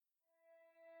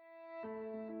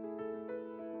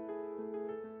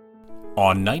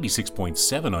On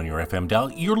 96.7 on your FM dial,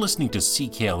 you're listening to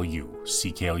CKLU.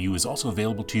 CKLU is also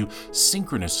available to you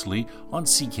synchronously on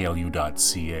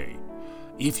cklu.ca.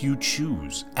 If you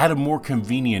choose, at a more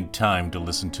convenient time to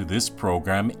listen to this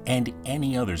program and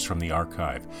any others from the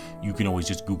archive, you can always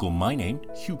just Google my name,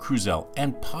 Hugh Cruzel,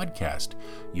 and podcast.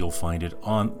 You'll find it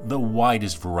on the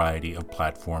widest variety of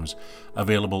platforms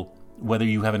available, whether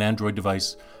you have an Android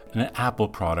device, an Apple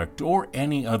product, or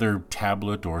any other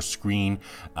tablet or screen,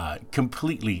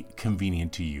 completely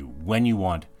convenient to you when you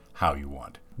want, how you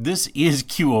want. This is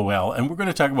QOL, and we're going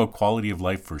to talk about quality of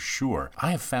life for sure.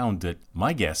 I have found that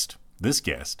this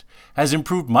guest, has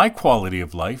improved my quality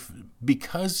of life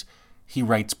because he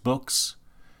writes books,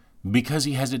 because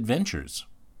he has adventures.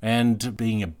 And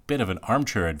being a bit of an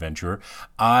armchair adventurer,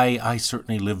 I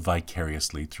certainly live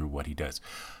vicariously through what he does.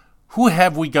 Who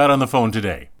have we got on the phone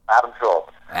today? Adam Schultz.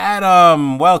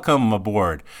 Adam, welcome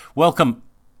aboard. Welcome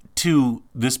to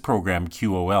this program,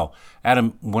 QOL.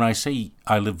 Adam, when I say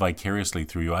I live vicariously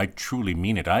through you, I truly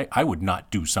mean it. I would not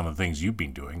do some of the things you've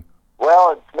been doing.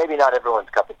 Well, it's maybe not everyone's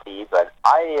cup of tea, but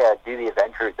I do the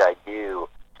adventures I do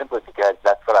simply because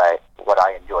that's what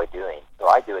I enjoy doing. So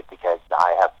I do it because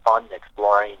I have fun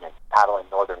exploring and paddling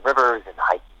northern rivers and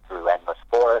hiking through endless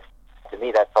forests. To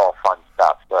me, that's all fun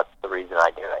stuff, so that's the reason I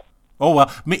do it. Oh,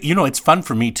 well, it's fun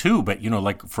for me too, but,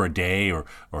 like for a day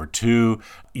or two.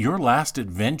 Your last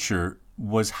adventure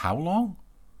was how long?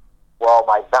 Well,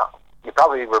 you're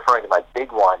probably referring to my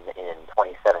big one in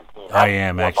 2017. I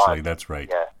am, actually. Months. That's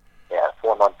right. Yeah,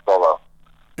 4 months solo.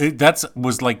 That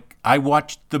was like, I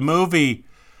watched the movie.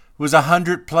 It was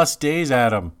 100+ days,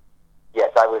 Adam. Yes,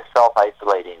 I was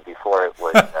self-isolating before it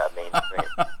was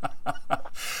mainstream.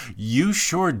 You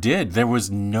sure did. There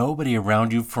was nobody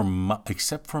around you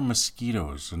except for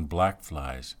mosquitoes and black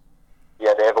flies.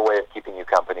 Yeah, they have a way of keeping you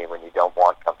company when you don't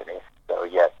want company. So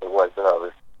yes, it was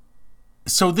those.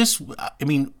 So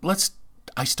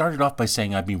I started off by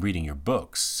saying I've been reading your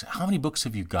books. How many books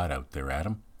have you got out there,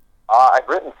 Adam? I've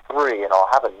written 3, and I'll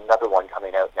have another one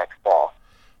coming out next fall.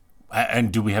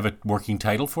 And do we have a working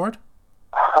title for it?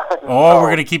 No, we're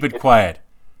going to keep it quiet.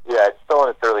 Yeah, it's still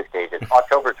in its early stages.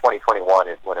 October 2021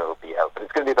 is when it will be out. But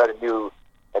it's going to be about a new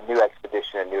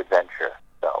expedition, a new adventure.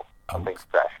 So something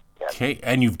fresh. Yeah. Okay,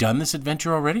 and you've done this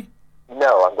adventure already?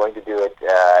 No, I'm going to do it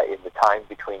in the time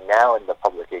between now and the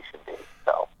publication date.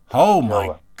 So. Oh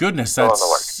my goodness, still in the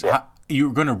works. Yeah.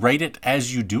 You're going to write it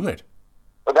as you do it.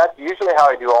 Well, that's usually how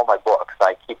I do all my books.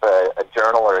 I keep a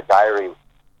journal or a diary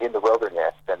in the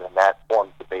wilderness, and then that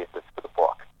forms the basis for the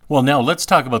book. Well, now let's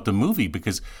talk about the movie,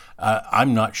 because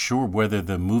I'm not sure whether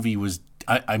the movie was...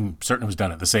 I'm certain it was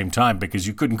done at the same time, because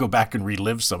you couldn't go back and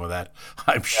relive some of that,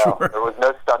 I'm sure. No, there was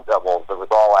no stunt doubles. It was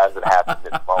all as it happened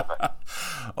in the moment.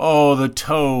 Oh, the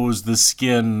toes, the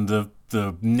skin,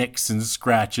 the nicks and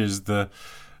scratches.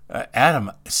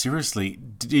 Adam, seriously,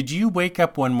 did you wake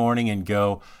up one morning and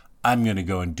go, I'm going to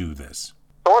go and do this?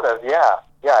 Sort of, yeah.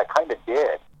 Yeah, I kind of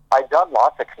did. I'd done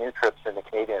lots of canoe trips in the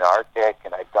Canadian Arctic,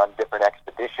 and I'd done different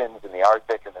expeditions in the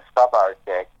Arctic and the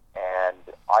subarctic, and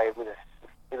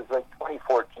it was like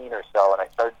 2014 or so, and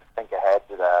I started to think ahead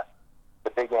to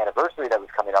the big anniversary that was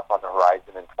coming up on the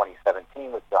horizon in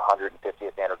 2017, was the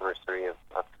 150th anniversary of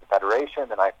the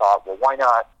Federation, and I thought, well, why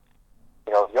not,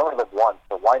 you only live once,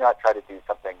 so why not try to do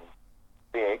something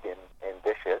big and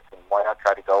ambitious, and why not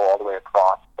try to go all the way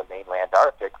across the mainland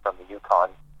Arctic from the Yukon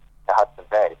to Hudson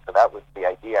Bay? So that was the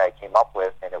idea I came up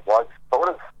with, and it was sort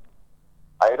of,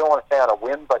 I don't want to say on a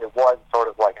whim, but it was sort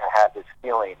of like I had this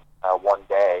feeling one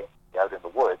day out in the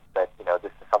woods that,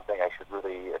 this is something I should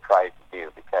really try to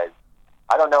do, because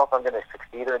I don't know if I'm going to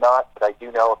succeed or not, but I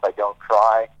do know if I don't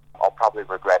try, I'll probably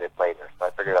regret it later. So I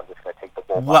figured I'm just going to take the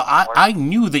bull. Well, I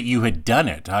knew that you had done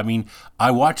it. I mean, I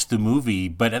watched the movie,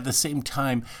 but at the same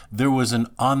time, there was an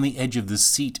on the edge of the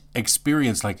seat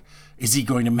experience, like, is he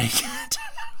going to make it?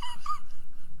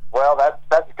 Well,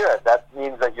 that's good. That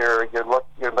means that you're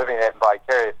living it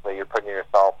vicariously. You're putting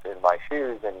yourself in my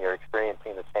shoes, and you're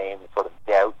experiencing the same sort of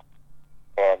doubt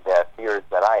and fears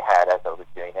that I had as I was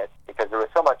doing it, because there was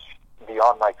so much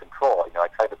beyond my control. I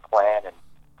tried to plan and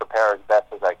prepare as best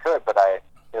as I could, but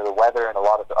the weather and a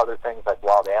lot of the other things like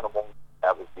wild animals,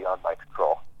 that was beyond my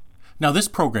control. Now, this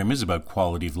program is about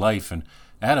quality of life, and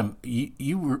Adam,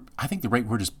 you were, I think the right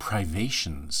word is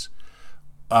privations.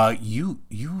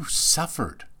 You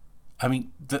suffered. I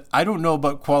mean, I don't know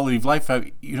about quality of life.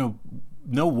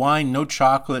 No wine, no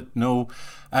chocolate, no.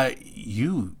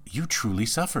 You truly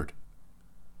suffered.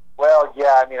 Well,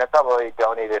 yeah. I mean, I probably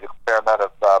donated a fair amount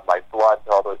of my blood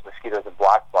to all those mosquitoes and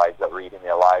black flies that were eating me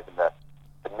alive in the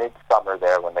midsummer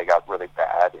there when they got really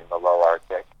bad in the low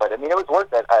Arctic. But I mean, it was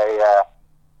worth it.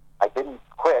 I didn't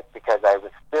quit because because I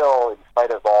was still, in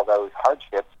spite of all those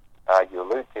hardships you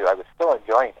allude to, I was still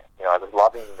enjoying it. You know, I was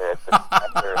loving the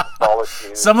splendor, the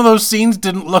solitude. Some of those scenes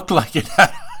didn't look like it.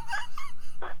 I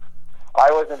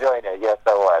was enjoying it. Yes,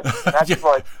 I was. And that's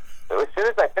what. As soon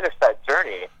as I finished that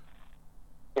journey,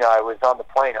 you know, I was on the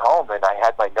plane home, and I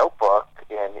had my notebook,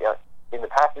 and in the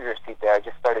passenger seat there, I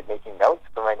just started making notes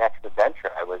for my next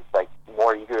adventure. I was like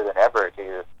more eager than ever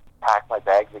to pack my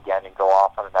bags again and go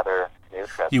off on another canoe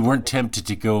trip. You weren't tempted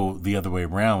to go the other way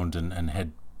around and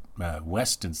head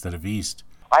west instead of east?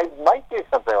 I might do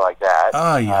something like that.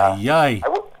 Ay.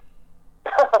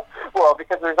 Well,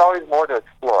 because there's always more to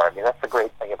explore. I mean, that's the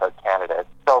great thing about Canada. It's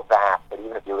so vast that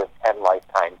even if you live 10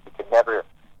 lifetimes, you can never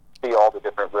see all the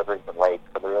different rivers and lakes.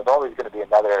 So there's always going to be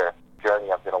another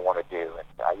journey I'm going to want to do. And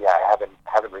I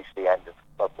haven't reached the end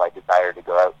of my desire to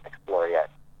go out and explore yet.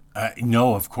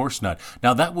 No, of course not.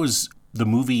 Now, that was the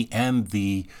movie and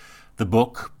the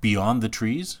book Beyond the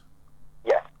Trees?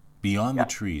 Yes. Beyond the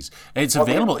Trees. It's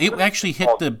available. It actually hit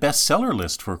the bestseller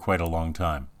list for quite a long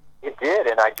time. It did,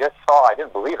 and I just saw, I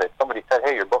didn't believe it. Somebody said,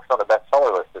 hey, your book's on the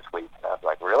bestseller list this week. And I was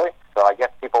like, really? So I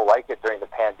guess people like it during the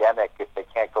pandemic. If they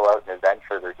can't go out and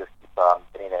adventure, they're just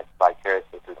getting it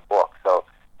vicariously through the book. So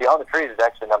Beyond the Trees is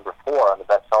actually number 4 on the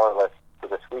bestseller list for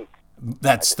this week.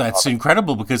 That's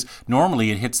incredible, because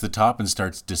normally it hits the top and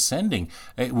starts descending.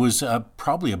 It was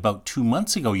probably about 2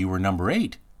 months ago you were number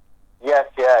 8. Yes,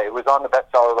 it was on the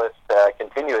bestseller list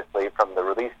continuously from the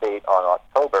release date on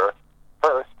October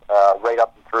 1st, right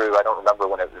up and through. I don't remember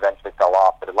when it eventually fell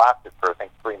off, but it lasted for, I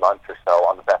think, 3 months or so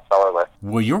on the bestseller list.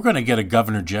 Well, you're going to get a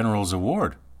Governor General's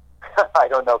award. I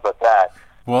don't know about that.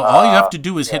 Well, all you have to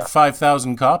do is hit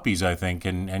 5,000 copies, I think,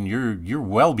 and you're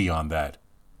well beyond that.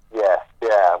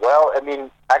 Yeah. Well, I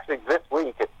mean, actually, this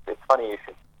week, it's funny you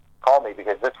should call me,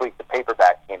 because this week the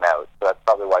paperback came out, so that's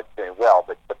probably why it's doing well.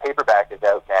 But the paperback is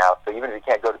out now, so even if you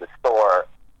can't go to the store,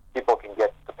 people can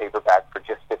get the paperback for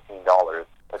just $15.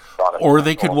 Or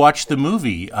they could watch the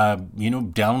movie.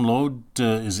 Download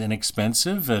is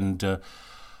inexpensive, and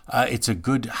it's a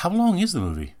good... How long is the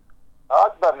movie?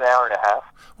 It's about an hour and a half.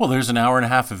 Well, there's an hour and a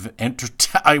half of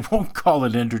I won't call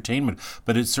it entertainment,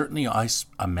 but it's certainly, I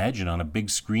imagine, on a big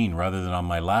screen rather than on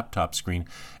my laptop screen,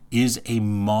 is a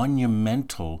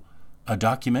monumental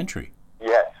documentary.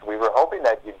 Yes, we were hoping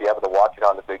that you'd be able to watch it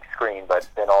on the big screen, but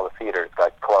then all the theaters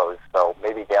got closed. So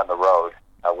maybe down the road,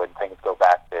 when things go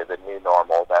back to the new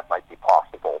normal, that might be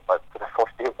possible. But for the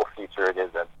foreseeable future, it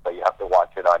isn't. So you have to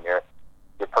watch it on your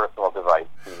personal device,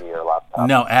 TV or laptop.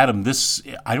 Now, Adam,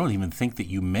 I don't even think that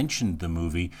you mentioned the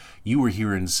movie. You were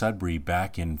here in Sudbury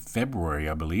back in February,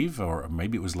 I believe, or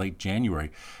maybe it was late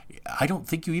January. I don't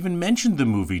think you even mentioned the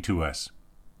movie to us.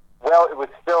 Well, it was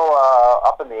still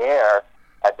up in the air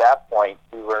at that point.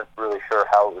 We weren't really sure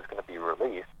how it was going to be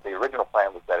released. The original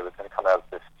plan was that it was going to come out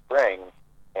this spring,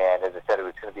 and as I said, it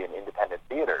was going to be in independent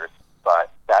theaters,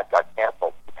 but that got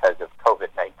canceled because of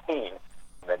COVID-19.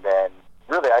 And then,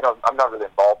 really, I'm not really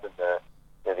involved in the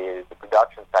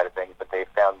production side of things, but they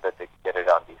found that they could get it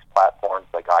on these platforms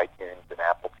like iTunes and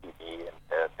Apple TV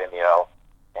and Vimeo,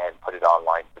 and put it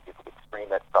online so people could stream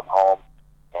it from home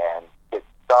and get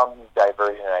some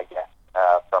diversion, I guess,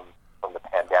 from the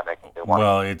pandemic.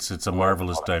 Well, it's a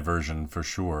marvelous diversion for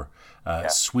sure.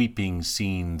 Sweeping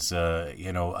scenes,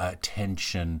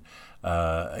 tension,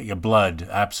 blood,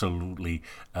 absolutely.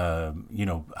 A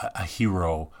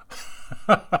hero.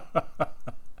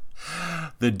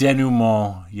 The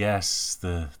denouement, yes,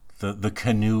 the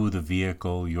canoe, the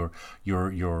vehicle, your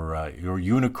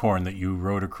unicorn that you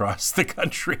rode across the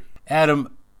country.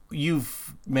 Adam,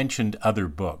 you've mentioned other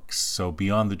books. So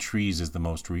Beyond the Trees is the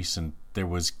most recent. There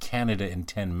was Canada in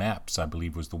 10 Maps, I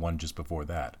believe, was the one just before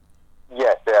that.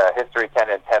 Yes, History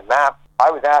Canada in 10 Maps.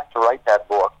 I was asked to write that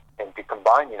book and to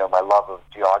combine, my love of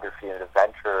geography and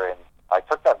adventure, and I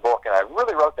took that book, and I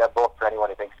really wrote that book for anyone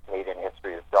who thinks Canadian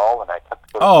history is dull, and I took...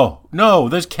 Oh, no,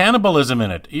 there's cannibalism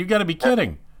in it. You've got to be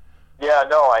kidding. Yeah,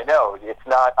 no, I know. It's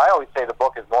not... I always say the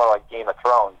book is more like Game of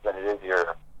Thrones than it is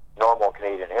your normal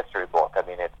Canadian history book. I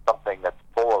mean, it's something that's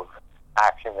full of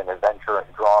action and adventure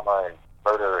and drama and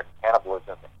murder and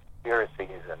cannibalism and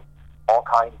conspiracies and all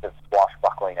kinds of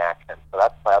swashbuckling action. So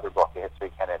that's my other book, The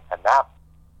History Canada in 10 Maps.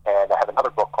 And I have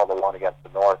another book called Alone Against the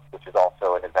North, which is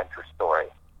also an adventure story.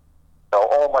 So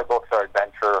all my books are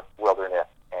adventure, wilderness,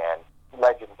 and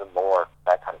legends and lore,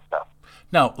 that kind of stuff.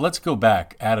 Now, let's go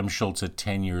back. Adam Schultz at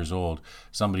 10 years old.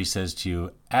 Somebody says to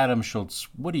you, Adam Schultz,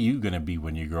 what are you going to be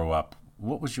when you grow up?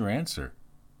 What was your answer?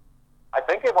 I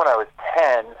think when I was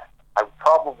 10, I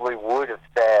probably would have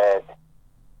said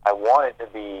I wanted to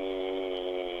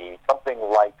be something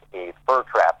like a fur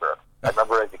trapper. I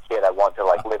remember as a kid I wanted to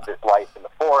live this life in the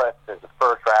forest as a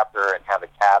fur trapper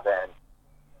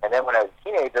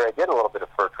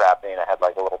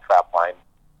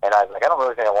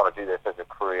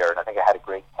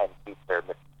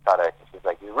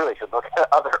you really should look at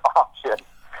other options.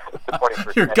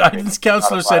 Your guidance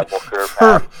counselor said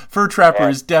fur trapper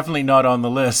is definitely not on the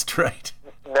list, right?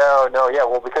 No, yeah.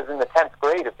 Well, because in the 10th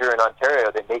grade, if you're in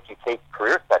Ontario, they make you take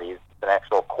career studies. It's an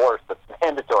actual course that's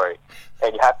mandatory.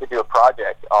 And you have to do a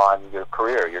project on your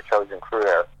career, your chosen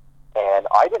career. And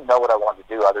I didn't know what I wanted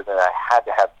to do other than I had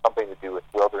to have something to do with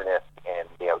wilderness and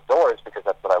the outdoors because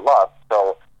that's what I love.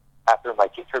 So after my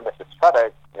teacher, Mrs.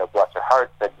 Strutta, bless her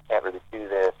heart, said, you can't really do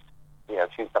this,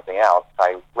 choose something else,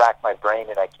 I racked my brain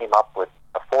and I came up with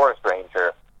a forest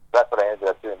ranger. That's what I ended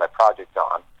up doing my project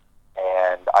on.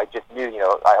 And I just knew,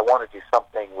 I wanted to do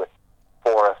something with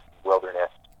forest, wilderness,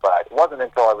 but it wasn't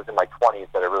until I was in my 20s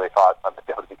that I really thought I would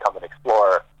be able to become an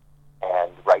explorer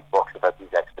and write books about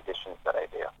these expeditions that I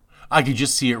do. I could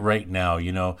just see it right now,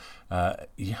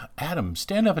 Adam,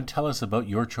 stand up and tell us about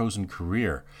your chosen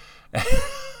career.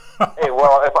 Hey,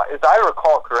 well, if I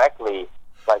recall correctly,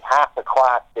 like half the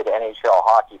class did NHL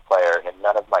hockey player, and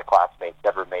none of my classmates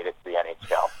ever made it to the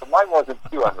NHL. So mine wasn't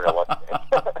too unrealistic.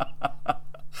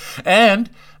 And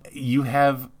you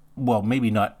have, well,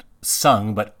 maybe not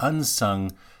sung, but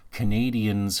unsung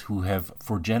Canadians who have,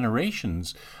 for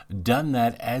generations, done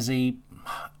that as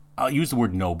I'll use the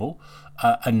word noble,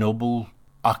 a noble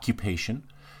occupation.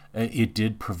 It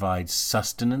did provide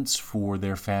sustenance for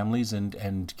their families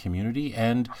and community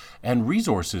and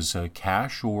resources,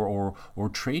 cash or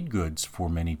trade goods for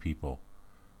many people.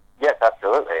 Yes,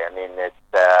 absolutely. I mean, it's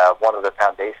one of the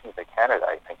foundations of Canada,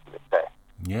 I think you would say.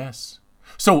 Yes.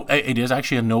 So it is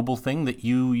actually a noble thing that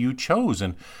you chose.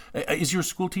 And is your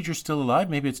school teacher still alive?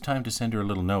 Maybe it's time to send her a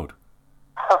little note.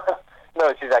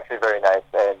 No, she's actually very nice.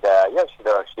 And yes,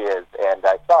 she is. And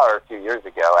I saw her a few years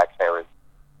ago. Actually,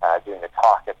 I was doing a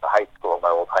talk at the high school, my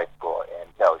old high school. And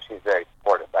no, she's very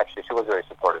supportive. Actually, she was very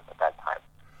supportive at that time.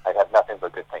 I'd have nothing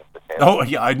but good things to say. Oh,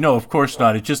 yeah, I know. Of course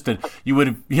not. It's just that you would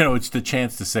have, it's the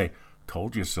chance to say,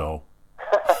 told you so.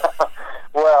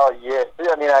 Well, yeah.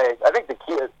 I mean, I think the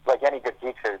key is, like any good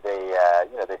teacher, they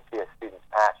see a student's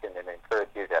passion and encourage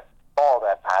you to follow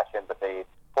that passion, but they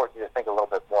force you to think a little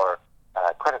bit more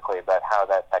critically about how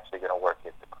that's actually going to work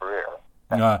as a career.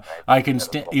 I can,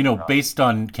 based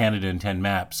on Canada in 10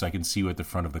 maps, I can see you at the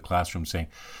front of the classroom saying,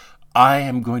 I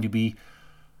am going to be,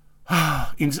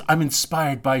 I'm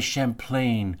inspired by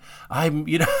Champlain. I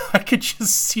could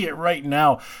just see it right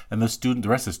now. And the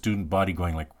rest of the student body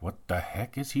going like, what the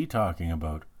heck is he talking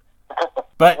about?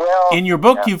 But in your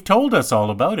book, You've told us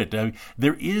all about it.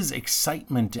 There is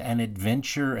excitement and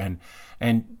adventure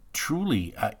and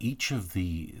truly each of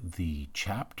the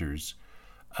chapters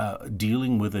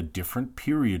dealing with a different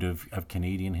period of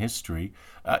Canadian history,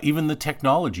 even the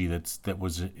technology that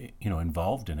was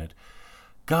involved in it.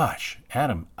 Gosh,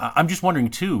 Adam, I'm just wondering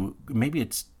too, maybe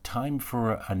it's time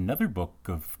for another book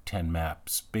of 10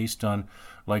 maps based on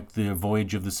like the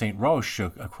voyage of the St. Roche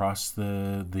across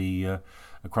the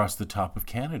top of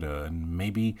Canada, and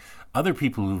maybe other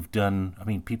people who've done,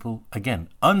 people, again,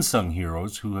 unsung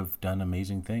heroes who have done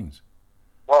amazing things.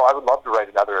 Well, I would love to write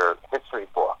another history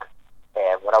book.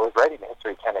 And when I was writing the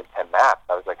History 10 and 10 maps,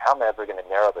 I was like, how am I ever going to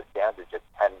narrow this down to just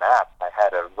 10 maps? I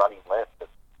had a running list of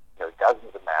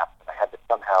dozens of maps, and I had to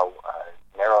somehow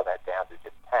narrow that down to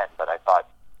just 10. But I thought,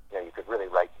 you could really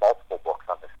write multiple books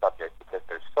on this subject because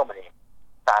there's so many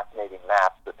fascinating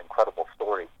maps with incredible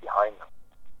stories behind them.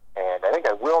 And I think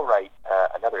I will write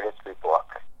another history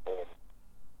book in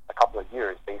a couple of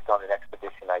years based on an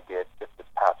expedition I did just this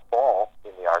past fall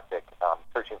in the Arctic,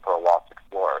 searching for a lost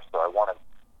explorer. So I want to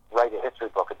write a history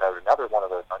book about another one of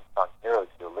those unsung heroes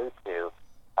you allude to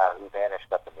who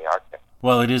vanished up in the Arctic.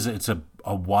 Well, it's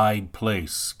a wide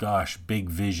place. Gosh, big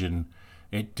vision.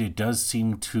 It does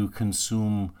seem to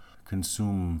consume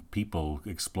people,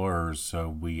 explorers.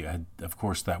 We had, of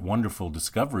course, that wonderful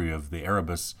discovery of the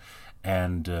Erebus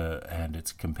and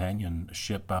its companion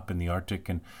ship up in the Arctic,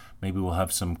 and maybe we'll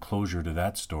have some closure to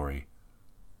that story.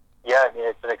 Yeah,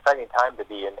 it's an exciting time to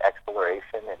be in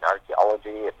exploration and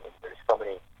archaeology. There's so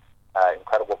many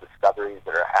incredible discoveries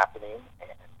that are happening,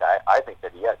 and I think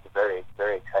that, it's a very,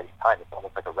 very exciting time. It's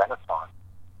almost like a renaissance.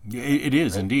 It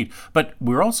is, right? Indeed. But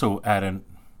we're also at an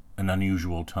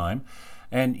unusual time,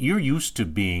 and you're used to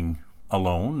being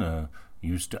alone,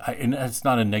 and it's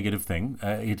not a negative thing.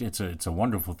 It's a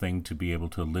wonderful thing to be able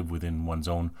to live within one's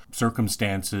own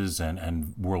circumstances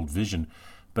and world vision.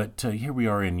 But here we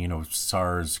are in,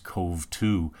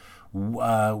 SARS-CoV-2.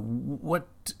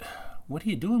 What are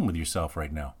you doing with yourself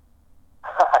right now?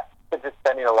 I've been just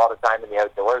spending a lot of time in the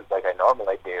outdoors like I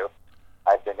normally do.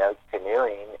 I've been out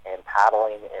canoeing and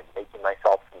paddling and making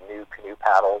myself some new canoe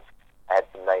paddles. I had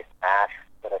some nice ash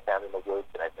that I found in the woods,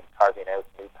 and I've been carving out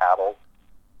new paddles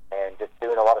and just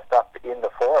doing a lot of stuff in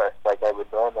the forest like I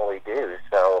would normally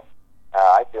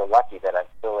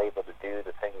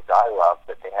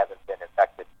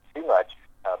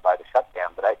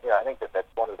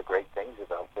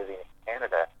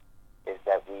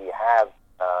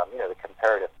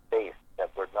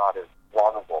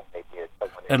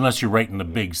unless you're right in the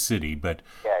big city. But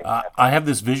Yeah, exactly. I have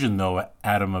this vision, though,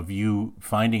 Adam, of you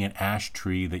finding an ash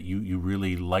tree that you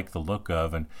really like the look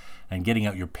of, and getting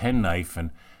out your penknife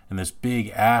and this big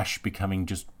ash becoming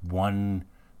just one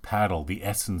paddle, the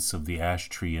essence of the ash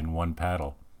tree in one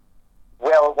paddle.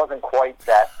 Well, it wasn't quite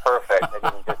that perfect. I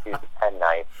didn't just use a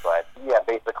penknife, but yeah,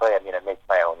 basically, I mean, I make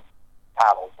my own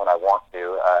paddles when I want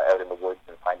to out in the woods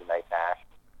and find a nice ash.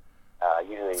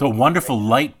 Usually, So wonderful,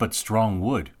 light but strong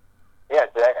wood. yeah,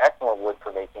 it's an excellent wood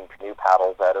for making canoe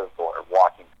paddles out of or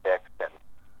walking sticks. And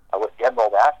with the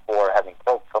emerald ash borer having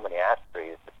killed so many ash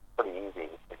trees, it's pretty easy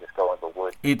to just go in the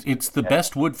woods. It's the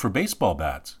best wood for baseball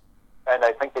bats. And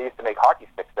I think they used to make hockey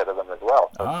sticks out of them as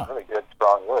well. So it's really good,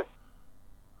 strong wood.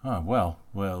 Well,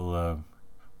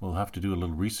 we'll have to do a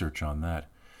little research on that.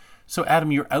 So,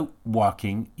 Adam, you're out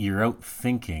walking, you're out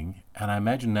thinking, and I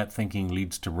imagine that thinking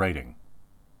leads to writing.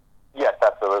 Yes,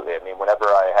 absolutely. I mean, whenever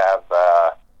I have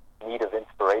need of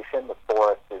inspiration, the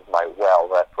forest is my well.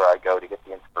 That's where I go to get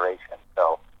the inspiration.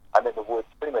 So I'm in the woods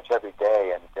pretty much every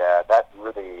day, and that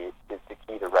really is the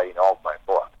key to writing all of my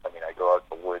books. I mean, I go out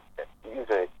in the woods, and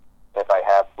usually if I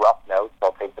have rough notes,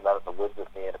 I'll take them out in the woods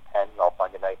with me in a pen, and I'll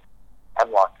find a nice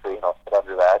hemlock tree, and I'll sit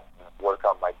under that and work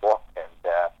on my book. And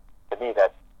to me,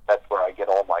 that's where I get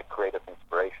all my creative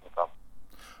inspiration from.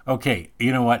 Okay,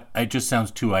 you know what? It just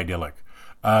sounds too idyllic.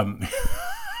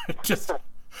 Just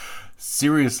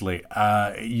seriously,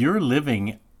 you're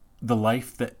living the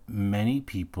life that many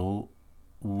people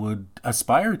would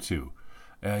aspire to.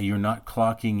 You're not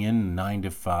clocking in 9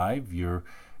 to 5.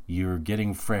 You're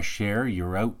getting fresh air.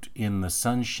 You're out in the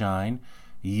sunshine.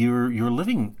 You're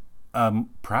living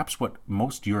perhaps what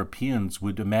most Europeans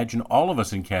would imagine all of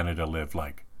us in Canada live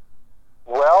like.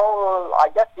 Well, I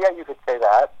guess, yeah, you could say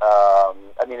that.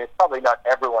 I mean, it's probably not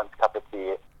everyone's cup of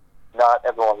tea. Not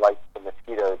everyone likes the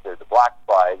mosquitoes or the black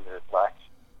flies as much.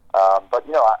 But,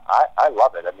 you know, I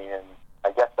love it. I mean, and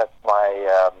I guess that's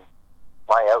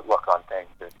my outlook on things.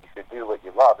 Is you should do what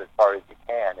you love as far as you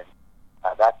can. And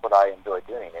that's what I enjoy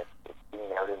doing. It's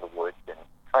being out in the woods and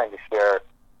trying to share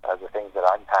the things that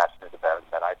I'm passionate about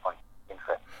and that I find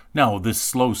interesting. Now, this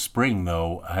slow spring,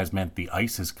 though, has meant the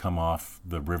ice has come off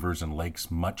the rivers and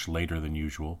lakes much later than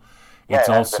usual. Yeah, It's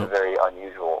it's also been a very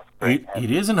unusual spring.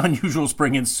 it is an unusual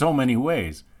spring in so many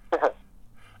ways.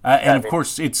 And of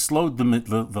course, it slowed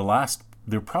the last.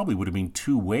 There probably would have been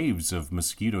 2 waves of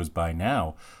mosquitoes by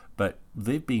now, but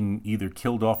they've been either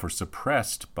killed off or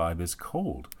suppressed by this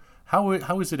cold. How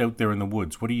is it out there in the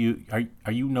woods? What are you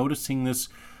noticing this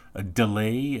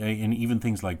delay in even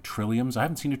things like trilliums? I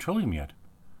haven't seen a trillium yet.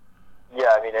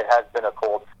 Yeah, I mean, it has been a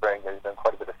cold spring. There's been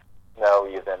quite a bit of snow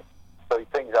even. So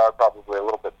things are probably a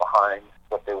little bit behind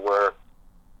what they were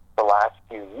the last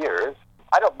few years.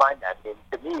 I don't mind that. I mean,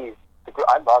 to me,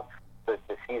 I love the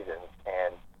seasons,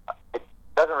 and it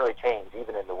doesn't really change.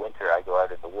 Even in the winter, I go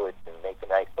out in the woods and make a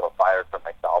nice little fire for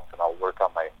myself, and I'll work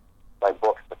on my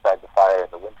books beside the fire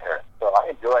in the winter. So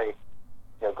I enjoy,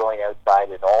 going outside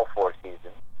in all 4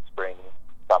 seasons: spring,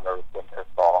 summer, winter,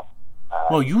 fall.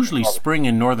 Well, usually spring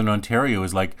in northern Ontario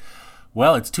is like,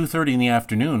 well, it's 2:30 in the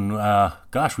afternoon.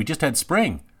 Gosh, we just had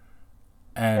spring.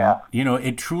 And,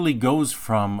 it truly goes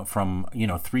from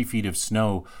 3 feet of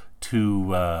snow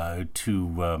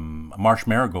to marsh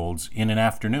marigolds in an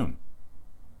afternoon.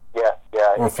 Yeah.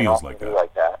 Or feels like that.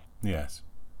 Like that. Yes.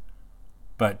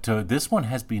 But this one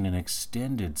has been an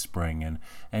extended spring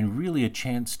and really a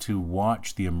chance to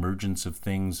watch the emergence of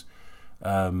things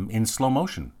in slow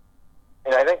motion.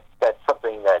 And I think that's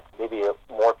something that maybe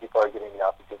more people are getting the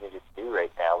opportunity to do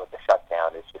right now with the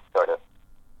shutdown, is just sort of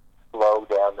slow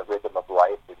down the rhythm of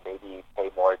life and maybe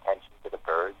pay more attention to the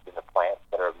birds and the plants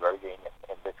that are emerging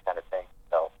and this kind of thing.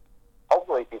 So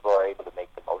hopefully people are able to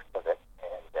make the most of it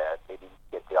and maybe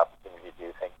get the opportunity to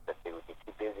do things that they would be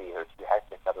too busy or too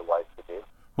hectic otherwise to do.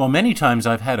 Well, many times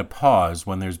I've had a pause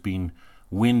when there's been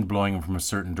wind blowing from a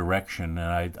certain direction,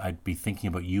 and I'd be thinking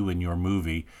about you in your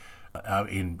movie,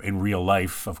 in real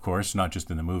life, of course, not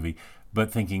just in the movie, but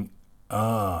thinking,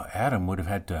 oh, Adam would have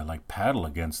had to paddle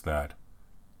against that.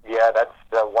 Yeah, that's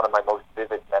one of my most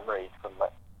vivid memories from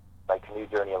my canoe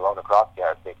journey alone across the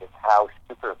Arctic, is how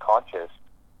super conscious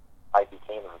I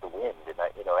became of the wind. And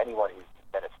anyone who's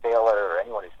been a sailor or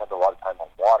anyone who's spent a lot of time on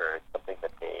water, it's something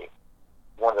that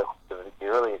one of the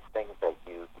earliest things that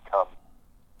you become.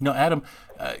 No, Adam,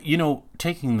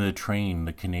 taking the train,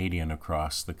 the Canadian,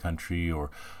 across the country,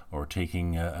 or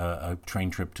taking a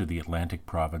train trip to the Atlantic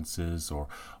provinces, or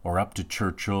up to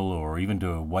Churchill, or even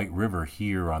to White River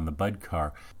here on the Bud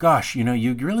Car. Gosh,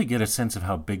 you really get a sense of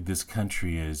how big this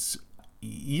country is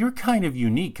you're kind of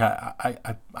unique.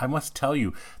 I must tell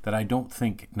you that I don't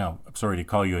think, now, I'm sorry to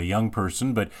call you a young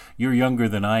person, but you're younger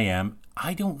than I am.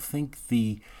 I don't think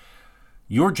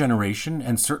your generation,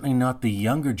 and certainly not the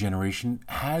younger generation,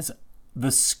 has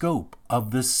the scope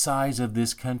of the size of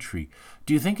this country.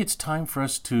 Do you think it's time for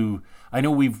us to, I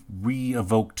know we've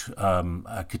re-evoked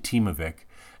Katimavik,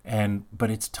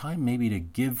 but it's time maybe to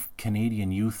give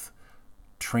Canadian youth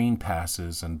train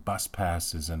passes and bus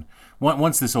passes, and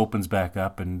once this opens back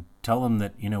up, and tell them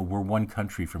that, we're one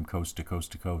country from coast to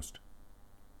coast to coast.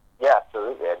 Yeah,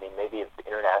 absolutely. I mean, maybe if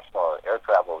international air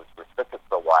travel is restricted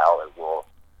for a while, it will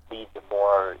lead to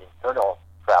more internal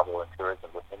travel and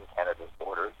tourism within Canada's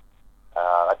borders.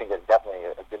 I think that's definitely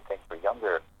a good thing for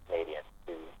younger Canadians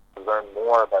to learn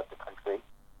more about the country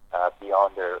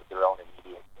beyond their own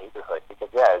immediate neighborhood. Because,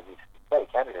 as you say,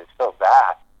 Canada is so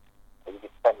vast that you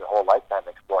could spend your whole lifetime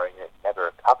exploring it and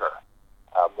never cover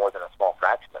more than a small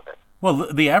fraction of it.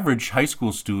 Well, the average high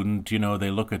school student, they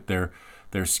look at their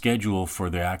schedule for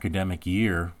their academic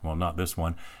year, well, not this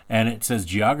one, and it says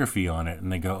geography on it,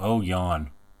 and they go, oh,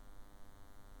 yawn.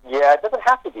 Yeah, it doesn't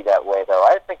have to be that way, though.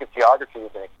 I think if geography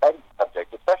is an exciting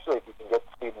subject, especially if you can get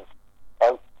students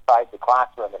outside the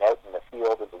classroom and out in the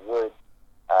field or the woods,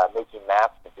 making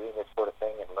maps and doing this sort of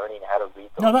thing and learning how to read.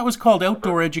 No, that was called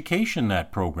outdoor education,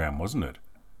 that program, wasn't it?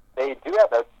 They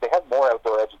have more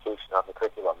outdoor education on the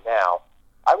curriculum now.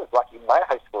 I was lucky. In my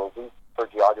high school, for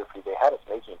geography, they had us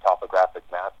making topographic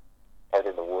maps out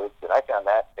in the woods, and I found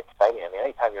that exciting. I mean,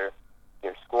 anytime your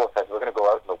school says we're going to go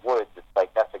out in the woods, it's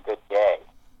like that's a good day.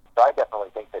 So I definitely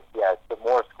think that, the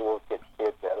more schools get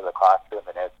kids out of the classroom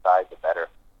and outside, the better.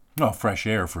 Oh, fresh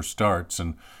air for starts,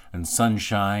 and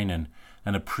sunshine, and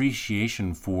an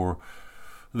appreciation for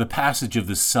the passage of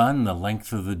the sun, the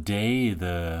length of the day,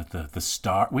 the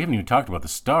star. We haven't even talked about the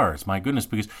stars, my goodness,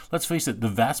 because let's face it, the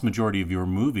vast majority of your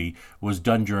movie was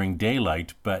done during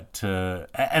daylight, but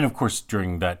and of course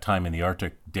during that time in the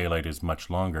Arctic, daylight is much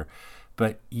longer.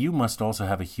 But you must also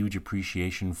have a huge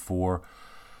appreciation for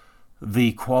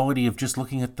the quality of just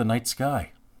looking at the night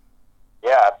sky.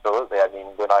 Yeah, absolutely. I mean,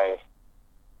 when I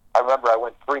remember I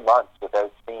went 3 months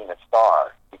without seeing a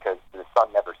star because the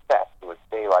sun never set. It was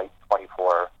daylight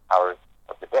 24 hours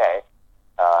of the day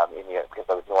because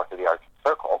I was north of the Arctic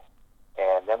Circle.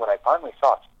 And then when I finally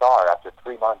saw a star after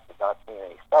 3 months of not seeing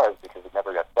any stars because it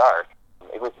never got dark,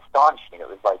 it was astonishing. It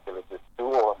was like there was this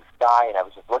jewel in the sky, and I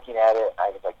was just looking at it, and I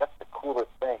was like, that's the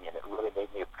coolest thing. And it really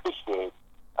made me appreciate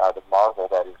the marvel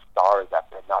that is stars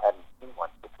after not having seen one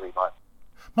for 3 months.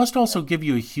 Must also give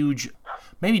you a huge,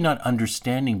 maybe not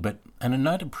understanding, and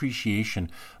not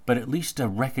appreciation, but at least a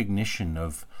recognition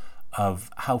of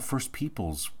how First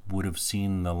Peoples would have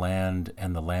seen the land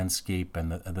and the landscape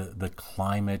and the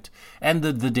climate and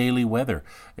the daily weather.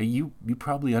 You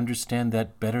probably understand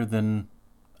that better than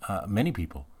many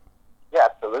people. Yeah,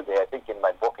 absolutely. I think in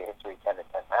my book, A History 10 and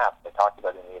 10 Maps, I talked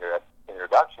about in the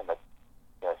introduction that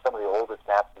some of the oldest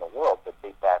maps in the world that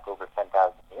date back over 10,000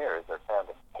 years are found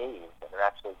in caves, and they're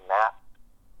actually maps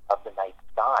of the night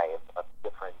sky of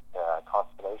different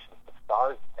constellations of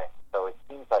stars. So it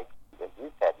seems like, as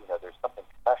you said, there's something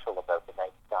special about the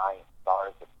night sky and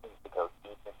stars that seems to go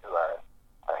deep into our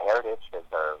heritage as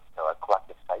our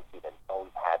collective psyche that's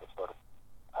always had a sort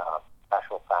of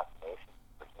special fascination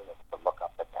for humans to look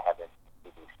up at the heavens and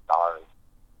see these stars.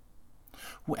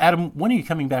 Adam, when are you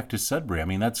coming back to Sudbury? I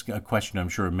mean, that's a question I'm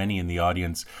sure many in the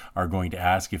audience are going to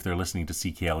ask if they're listening to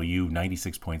CKLU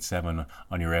 96.7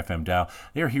 on your FM dial.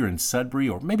 They're here in Sudbury,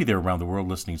 or maybe they're around the world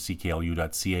listening to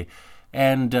CKLU.ca,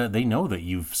 and they know that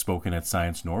you've spoken at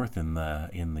Science North in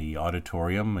the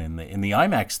auditorium, in the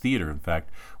IMAX Theater, in fact.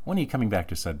 When are you coming back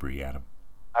to Sudbury, Adam?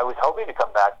 I was hoping to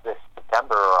come back this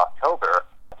September or October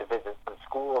to visit some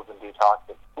schools and do talks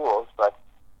at schools, but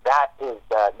that is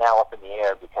now up in the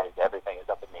air because everything is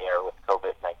up in the air with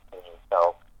COVID-19.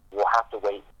 So we'll have to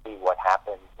wait and see what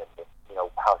happens and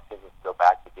how soon we can go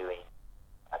back to doing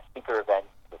speaker events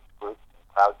with groups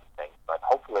and crowds and things. But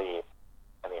hopefully,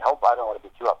 I don't want to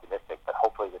be too optimistic, but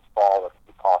hopefully this fall it will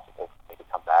be possible for me to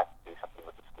come back and do something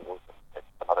with the schools and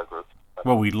some other groups.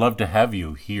 Well, we'd love to have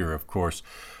you here, of course.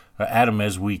 Adam,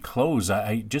 as we close,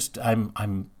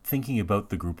 I'm thinking about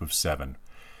the Group of Seven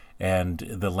and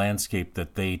the landscape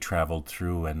that they traveled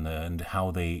through, and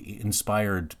how they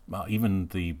inspired even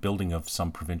the building of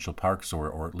some provincial parks,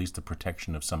 or at least the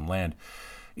protection of some land.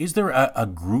 Is there a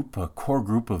core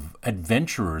group of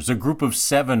adventurers, a group of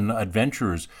 7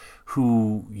 adventurers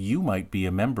who you might be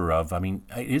a member of? I mean,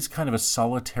 it is kind of a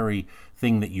solitary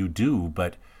thing that you do,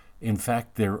 but in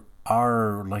fact there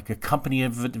are like a company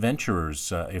of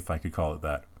adventurers, if I could call it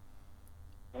that.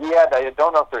 Yeah, I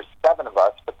don't know if there's 7 of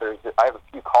us, but I have a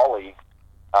few colleagues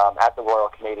at the Royal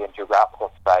Canadian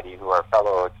Geographical Society who are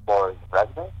fellow explorers and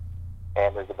residents.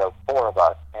 And there's about 4 of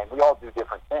us, and we all do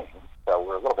different things. So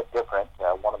we're a little bit different.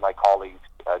 One of my colleagues,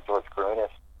 George Karunis,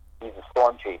 he's a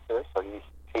storm chaser, so he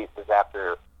chases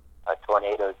after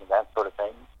tornadoes and that sort of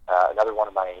thing. Another one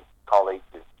of my colleagues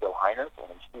is Jill Heinert,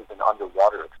 and she's an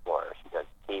underwater explorer. She does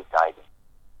cave diving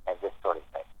and this sort of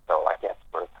thing. So I guess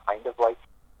we're kind of like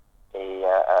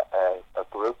a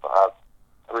group of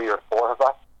 3 or 4 of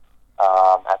us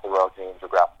at the Royal Canadian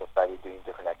Geographical Society doing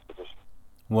different expeditions.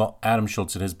 Well, Adam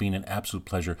Schultz, it has been an absolute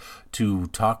pleasure to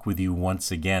talk with you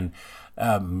once again.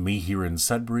 Me here in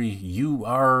Sudbury, you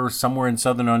are somewhere in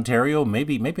southern Ontario.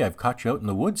 Maybe I've caught you out in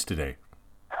the woods today.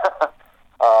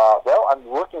 Well, I'm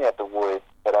looking at the woods,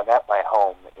 but I'm at my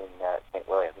home in St.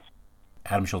 Williams.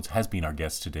 Adam Schultz has been our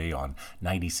guest today on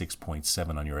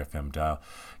 96.7 on your FM dial.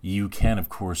 You can, of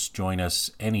course, join us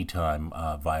anytime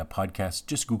via podcast.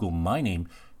 Just Google my name,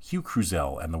 Hugh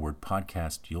Cruzel, and the word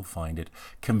podcast. You'll find it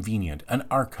convenient. An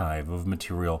archive of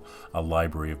material, a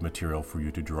library of material for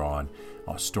you to draw on.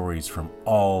 Stories from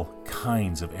all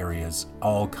kinds of areas,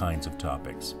 all kinds of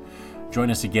topics. Join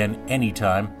us again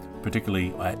anytime,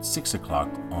 particularly at 6 o'clock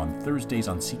on Thursdays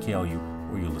on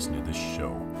CKLU, where you listen to this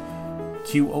show.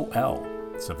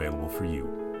 QOL, it's available for you.